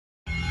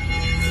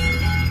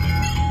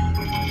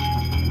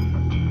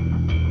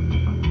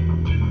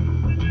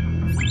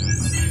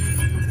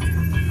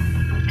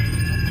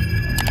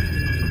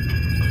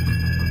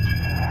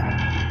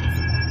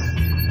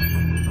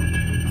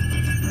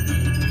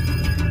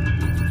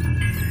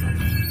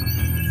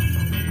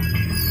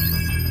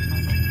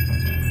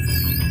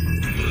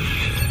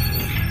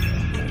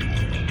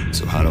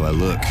I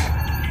look?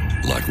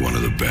 Like one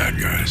of the bad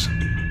guys.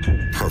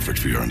 Perfect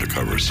for your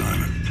undercover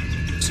assignment.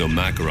 So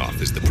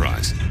Makarov is the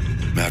prize?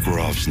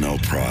 Makarov's no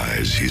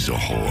prize. He's a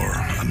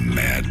whore. A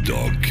mad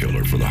dog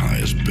killer for the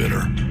highest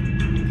bidder.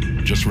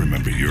 Just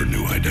remember your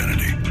new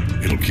identity.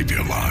 It'll keep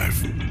you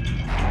alive.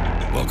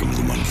 Welcome to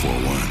the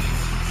 141.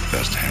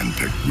 Best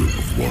hand-picked group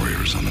of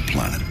warriors on the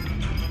planet.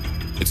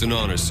 It's an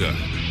honor, sir.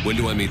 When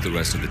do I meet the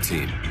rest of the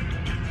team?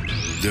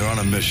 They're on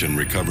a mission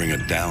recovering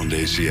a downed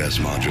ACS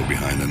module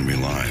behind enemy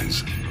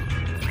lines.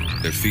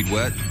 Their feet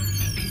wet?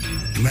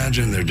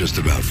 Imagine they're just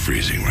about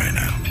freezing right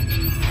now.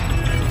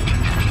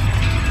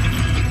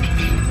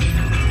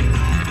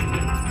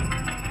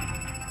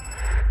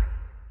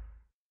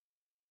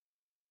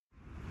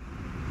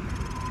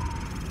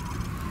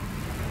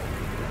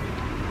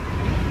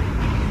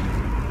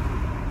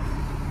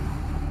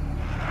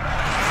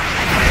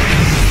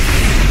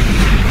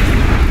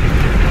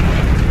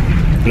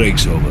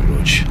 Break's over,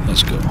 Roach.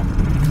 Let's go.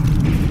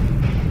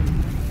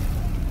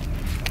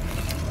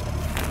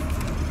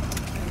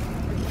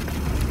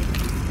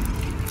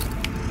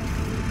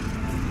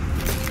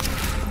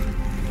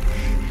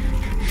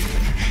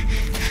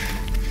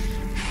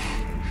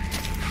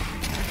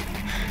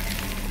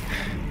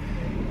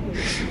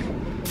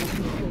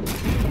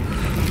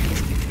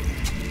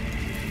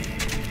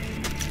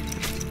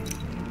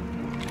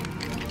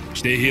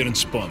 Stay here and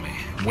spot me.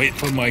 Wait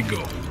for my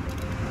go.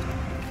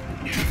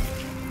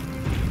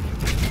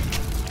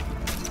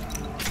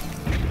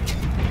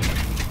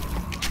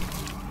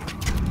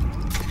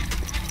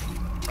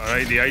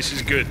 Alright, the ice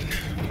is good.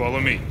 Follow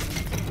me.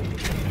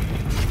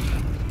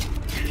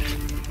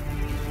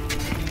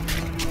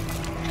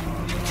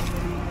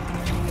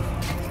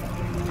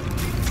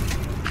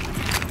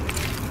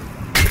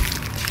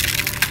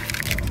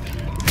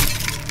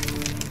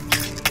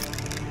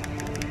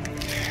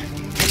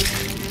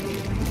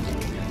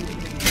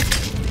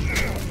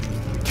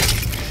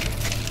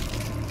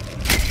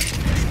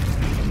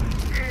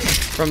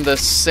 From the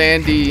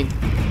sandy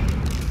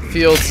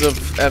fields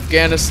of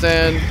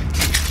Afghanistan,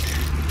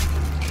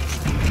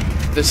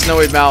 the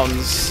snowy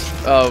mountains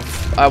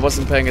of I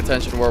wasn't paying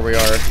attention where we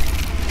are.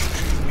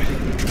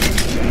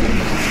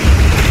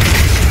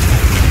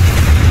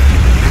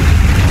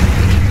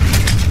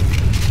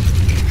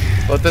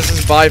 But this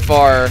is by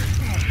far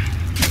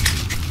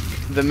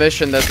the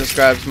mission that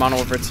describes Modern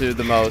Warfare 2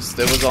 the most.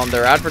 It was on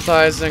their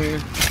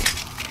advertising,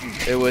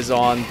 it was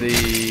on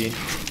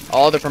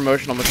all the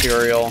promotional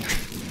material.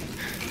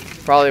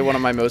 Probably one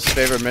of my most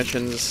favorite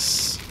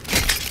missions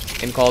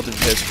in Call of Duty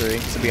history,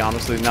 to be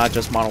honest with you, not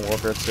just Modern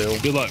Warfare 2.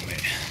 Good luck,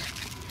 mate.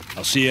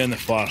 I'll see you on the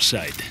far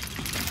side.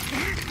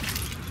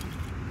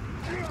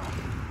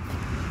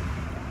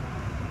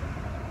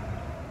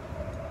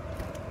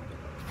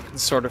 You can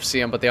sort of see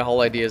him, but the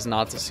whole idea is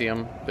not to see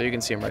him. But you can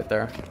see him right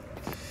there.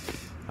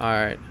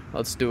 Alright,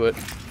 let's do it.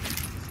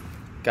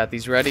 Got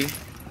these ready?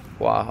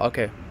 Wow,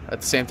 okay.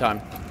 At the same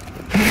time.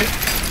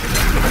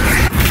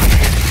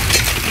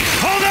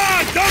 Hold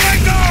on! Don't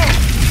let go!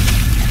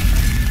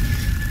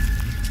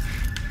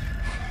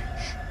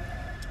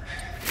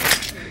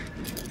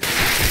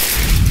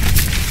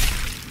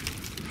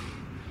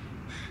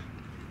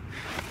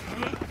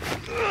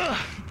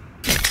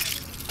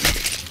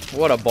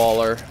 What a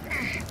baller.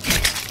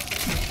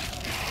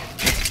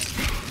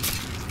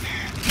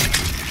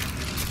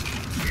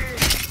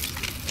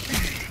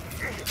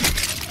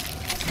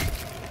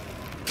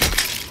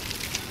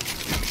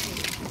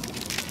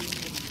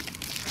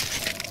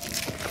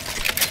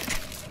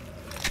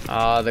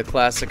 The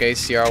classic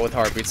ACR with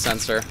heartbeat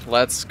sensor.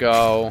 Let's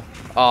go.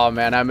 Oh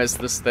man, I missed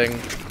this thing.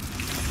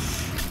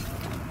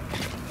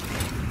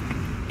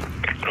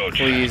 Roach,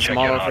 Please,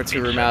 Modern Warfare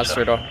 2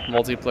 Remastered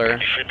multiplayer.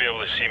 You should be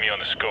able to see me on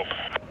the scope.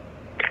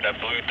 That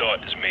blue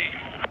dot is me.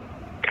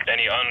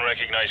 Any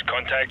unrecognized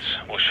contacts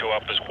will show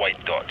up as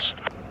white dots.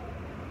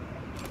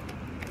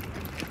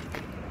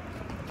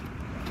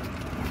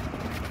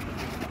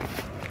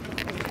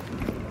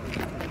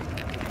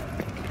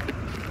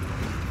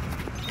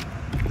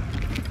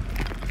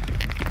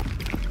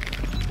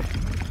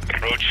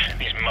 Roach,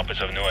 these Muppets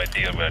have no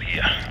idea we're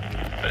here.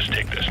 Let's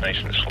take this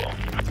nice and slow.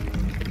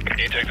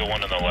 You take the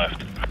one on the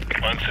left.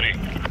 On three.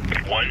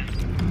 1,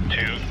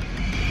 2,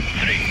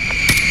 3.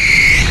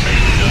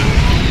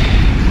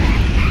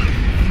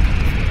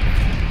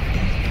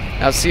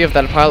 Now see, if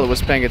that pilot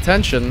was paying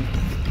attention,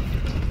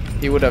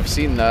 he would have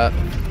seen that.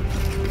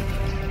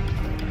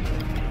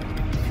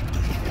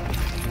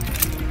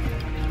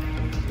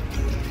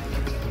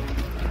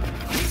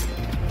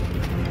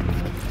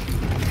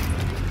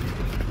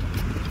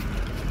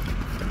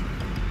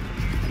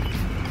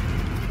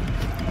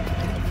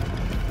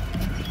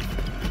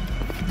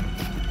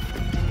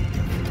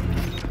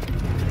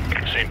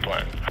 Same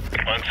plan.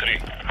 On three.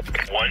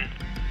 1,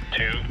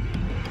 2,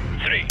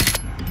 3.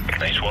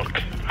 Nice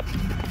work.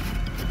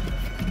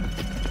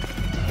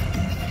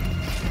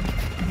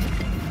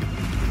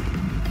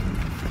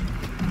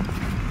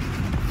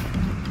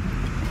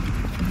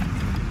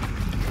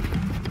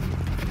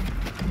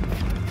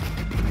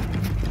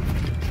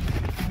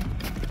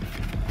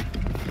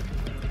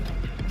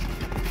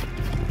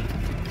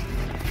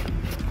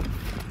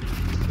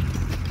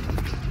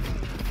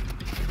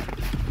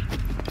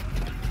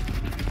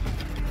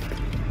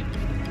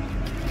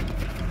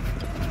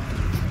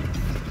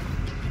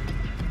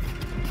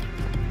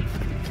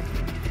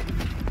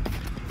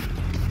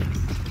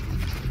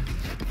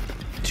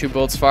 2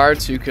 bullets fired,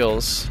 2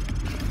 kills.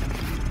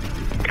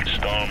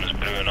 Storm is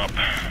brewing up.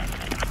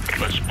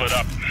 Let's split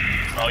up.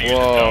 I'll use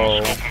Whoa.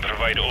 the scope and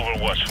provide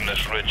overwatch from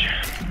this ridge.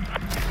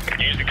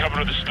 Use the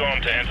cover of the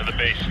storm to enter the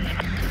base.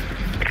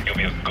 You'll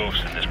be a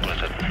ghost in this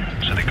blizzard,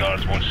 so the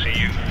guards won't see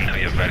you until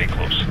you're very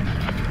close.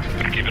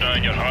 Keep an eye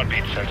on your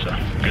heartbeat sensor.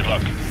 Good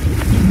luck.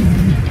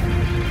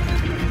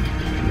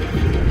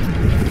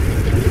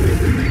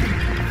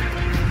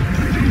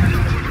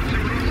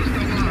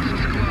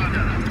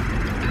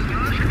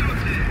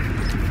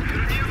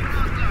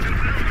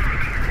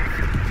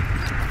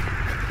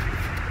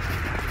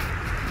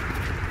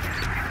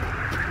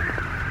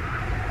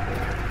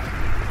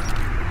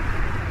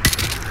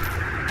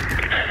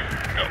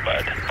 Not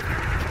bad.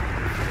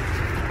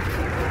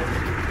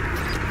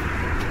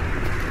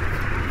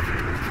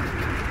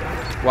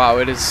 Wow,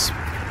 it is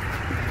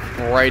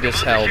bright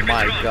as hell,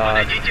 my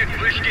god.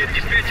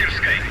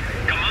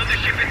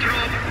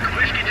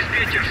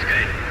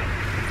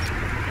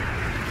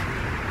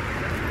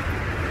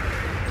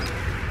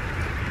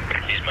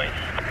 He's mine.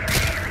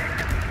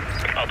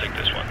 I'll take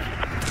this one.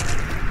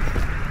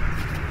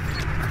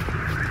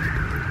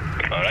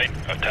 Alright,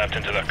 I've tapped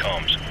into their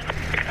comms.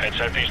 Head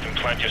southeast and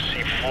plant your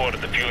C4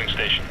 at the fueling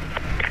station.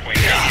 We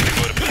need to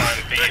go to plan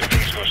B if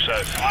things go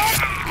south.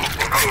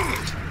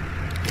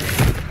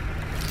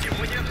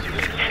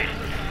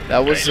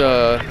 That was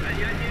a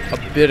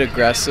bit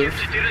aggressive,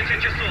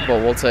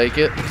 but we'll take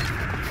it.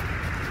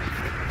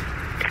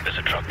 There's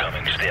a truck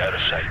coming. Stay out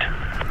of sight.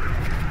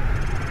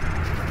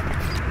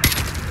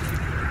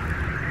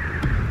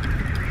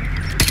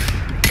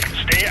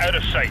 Stay out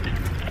of sight.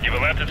 You've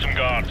alerted some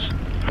guards.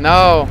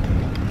 No!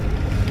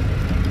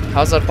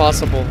 How's that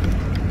possible?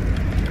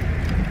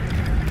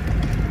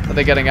 Are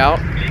they getting out?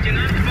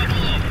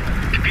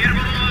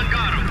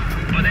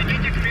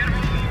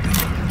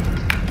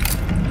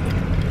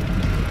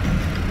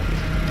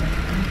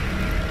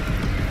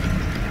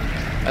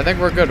 I think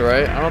we're good,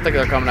 right? I don't think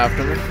they're coming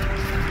after me.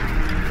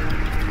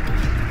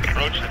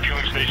 Roach, the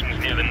fueling station is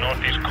near the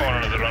northeast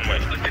corner of the runway.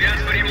 There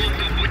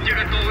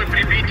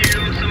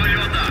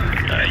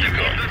you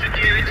go.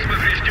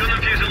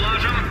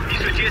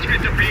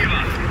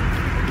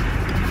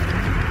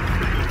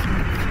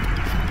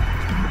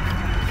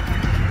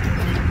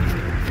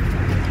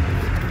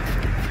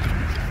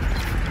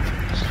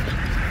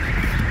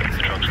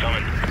 The truck's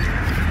coming.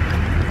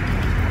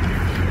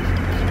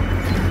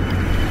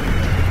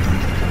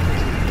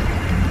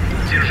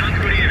 Сержант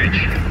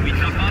Гуревич,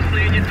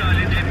 безопасные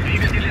детали для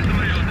двигателя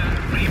самолета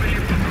прибыли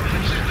по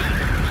курсу сюда.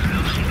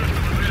 Нам нужно,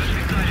 чтобы вы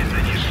отвлекали за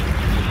них.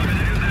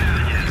 Благодарю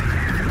заранее.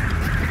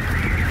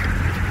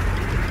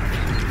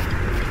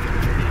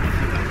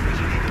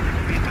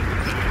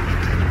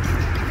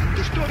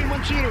 Ты что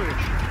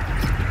ремонтируешь?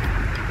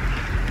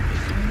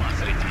 С ума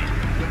сойти.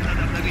 Тут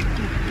надо обновить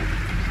трубку.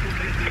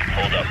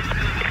 Hold up.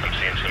 I'm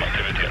seeing some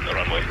activity on the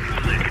runway.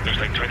 Looks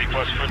like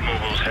 20-plus foot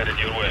mobiles headed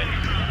your way.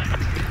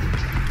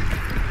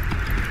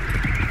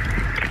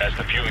 That's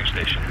the fueling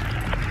station.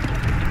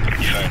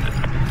 You found it.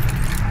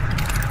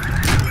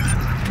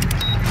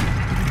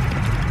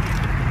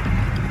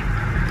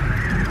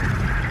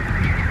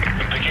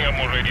 I'm picking up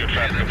more radio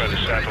traffic about the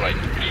satellite.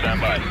 Stand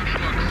by.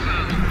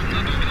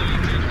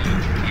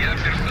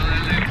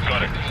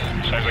 Got it.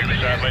 Sounds like the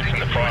satellite's in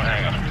the far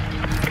hangar.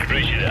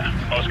 Breach you there.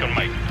 Oscar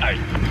Mike, out.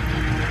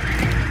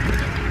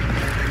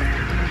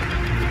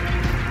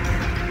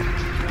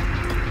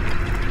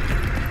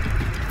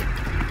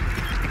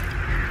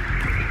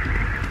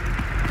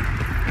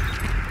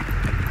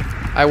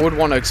 I would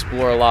want to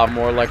explore a lot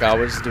more like I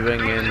was doing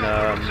in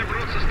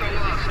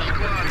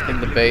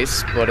the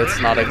base, but it's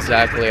not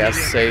exactly as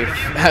safe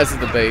as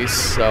the base,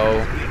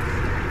 so...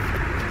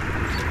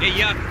 Эй,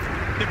 я!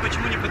 Ты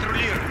почему не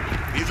патрулируешь?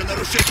 Вижу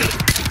нарушителя!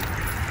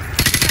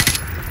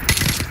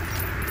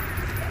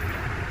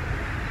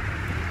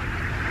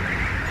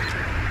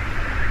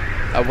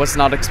 I was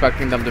not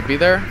expecting them to be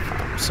there.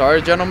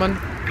 Sorry, gentlemen.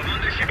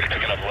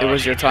 It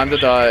was your time to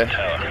die.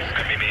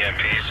 Could be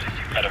MPs.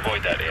 I'd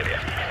avoid that area.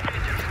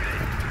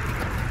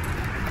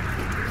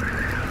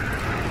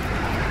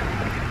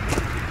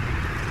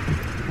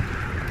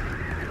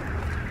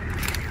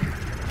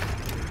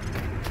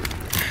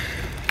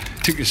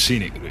 Took a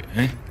scenic route,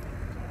 eh?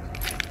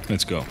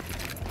 Let's go.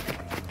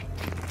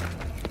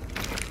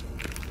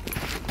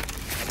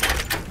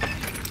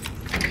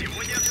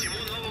 Сегодня всему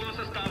новому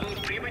составу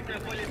прибыть на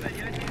поле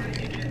занятия в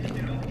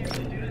течение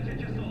 14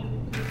 часов.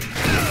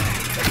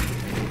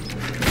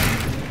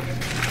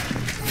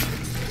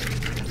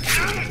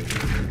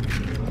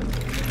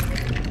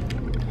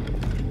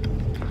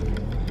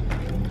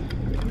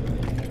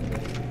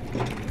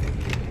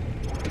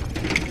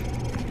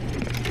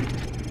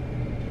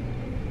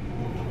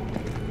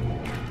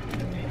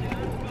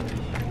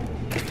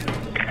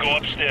 Go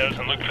upstairs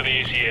and look for the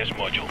ACS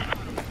module.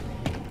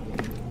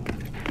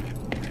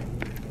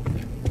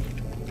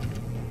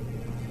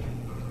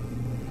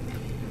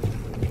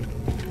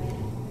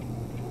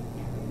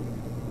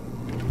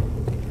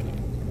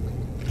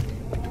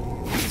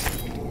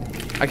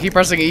 I keep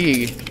pressing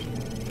E.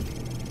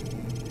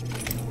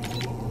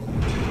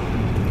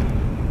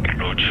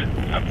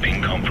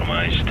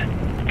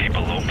 Keep a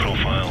low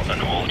profile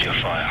and hold your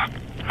fire.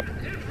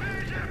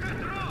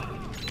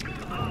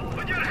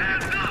 Put your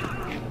hands up!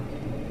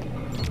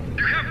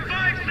 You have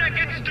 5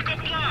 seconds to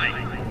comply!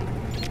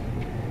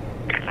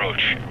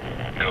 Roach,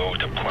 go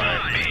to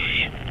plan B.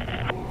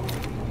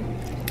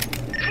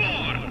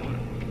 4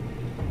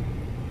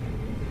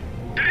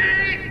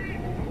 3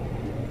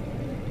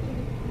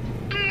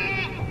 2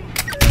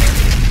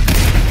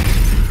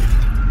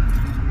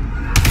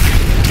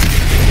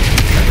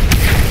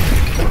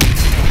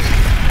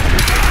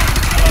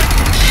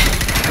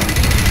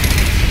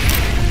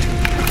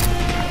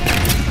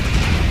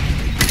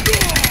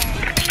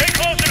 Stay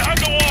close and hug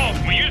the wall.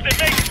 We use the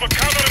base for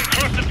cover and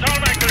cross the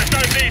tarmac to the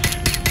southeast.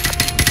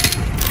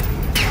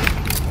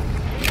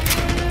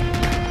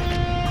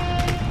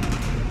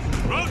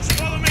 Roach,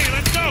 follow me.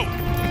 Let's go.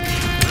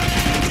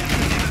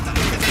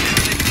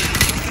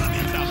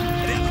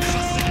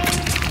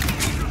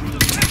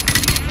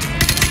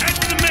 Head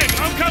to the MiG.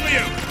 I'll cover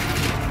you.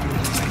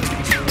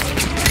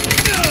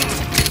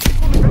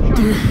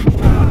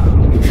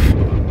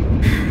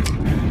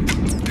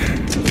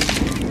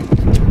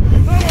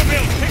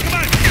 Automobile, take him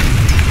out.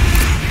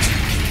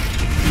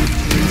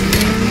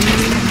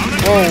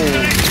 Whoa.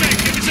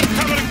 Give me some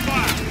cover and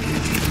fire.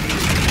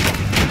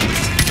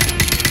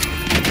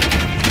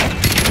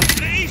 To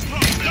the east,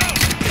 Roach, go.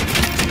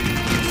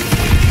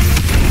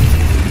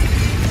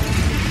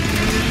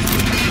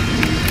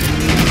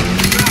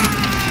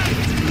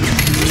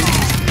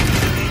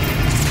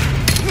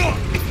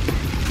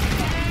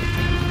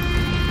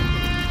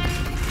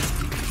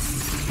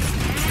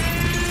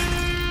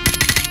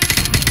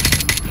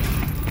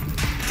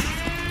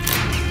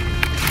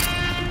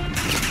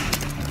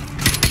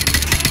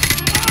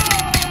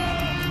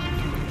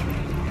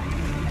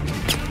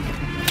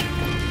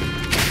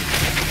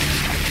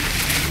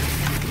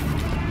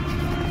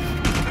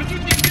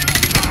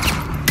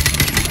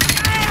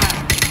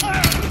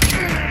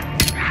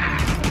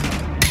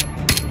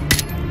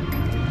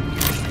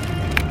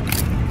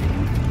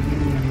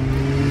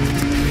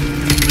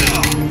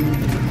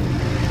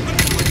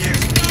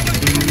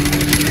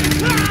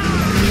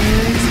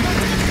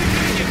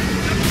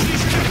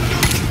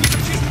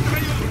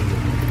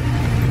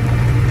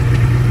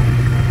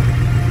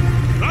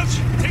 Roach,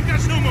 take that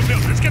snowmobile.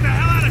 Let's get the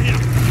hell out of here.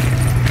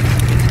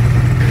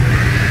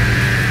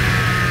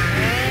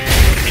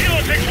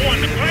 Kilo 6-1,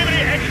 the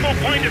primary expo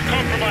point is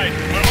compromised.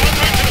 We're en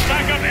route to the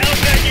backup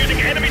LZ using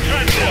enemy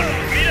transport.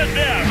 Meet us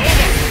there.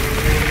 Over.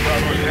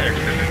 Bravo 6,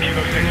 this is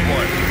Kilo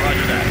 6-1.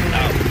 Roger that.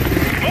 Out.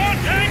 More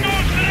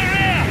tangos to the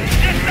rear.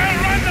 Just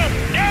outrun them.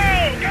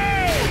 Go, go.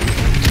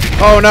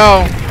 Oh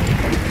no.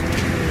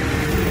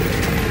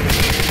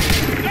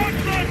 Don't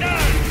slow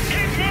down.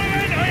 Keep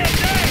moving or you're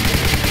dead.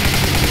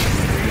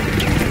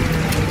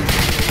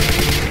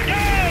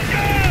 Go,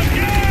 go,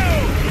 go.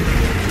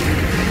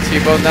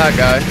 T-bone that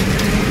guy.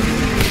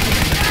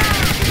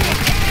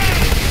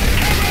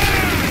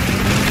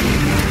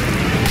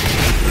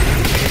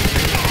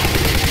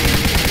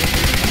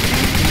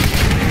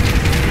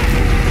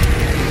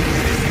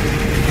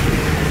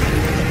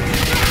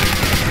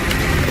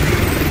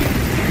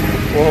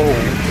 Whoa.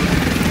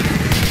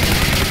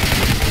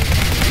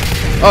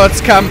 Oh,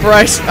 it's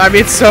Bryce. I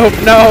mean Soap.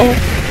 No.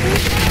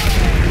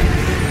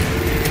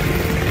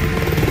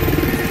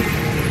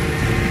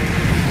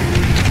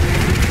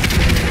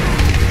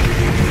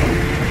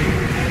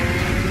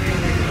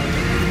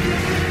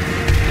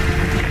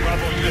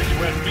 Bravo 6,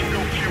 we're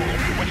bingo fuel.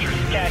 What's your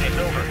status?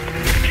 Over.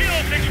 Kilo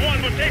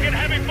 6-1, we're taking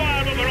heavy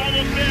fire, but we're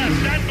almost there.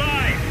 Stand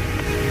by.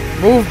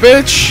 Move,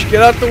 bitch.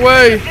 Get out the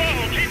way.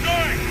 Slow, keep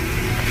going.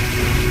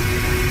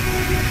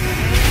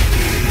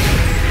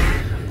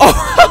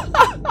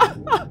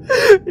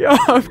 Yo,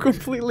 I'm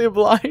completely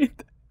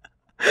blind.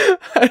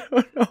 I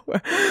don't know.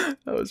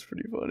 That was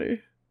pretty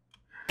funny.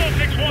 Kilo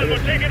 6-1,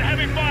 we're taking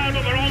heavy fire,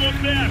 but we're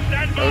almost there.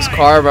 Stand by. That was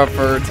Karma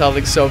for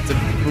telling Soap to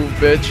move,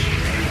 bitch.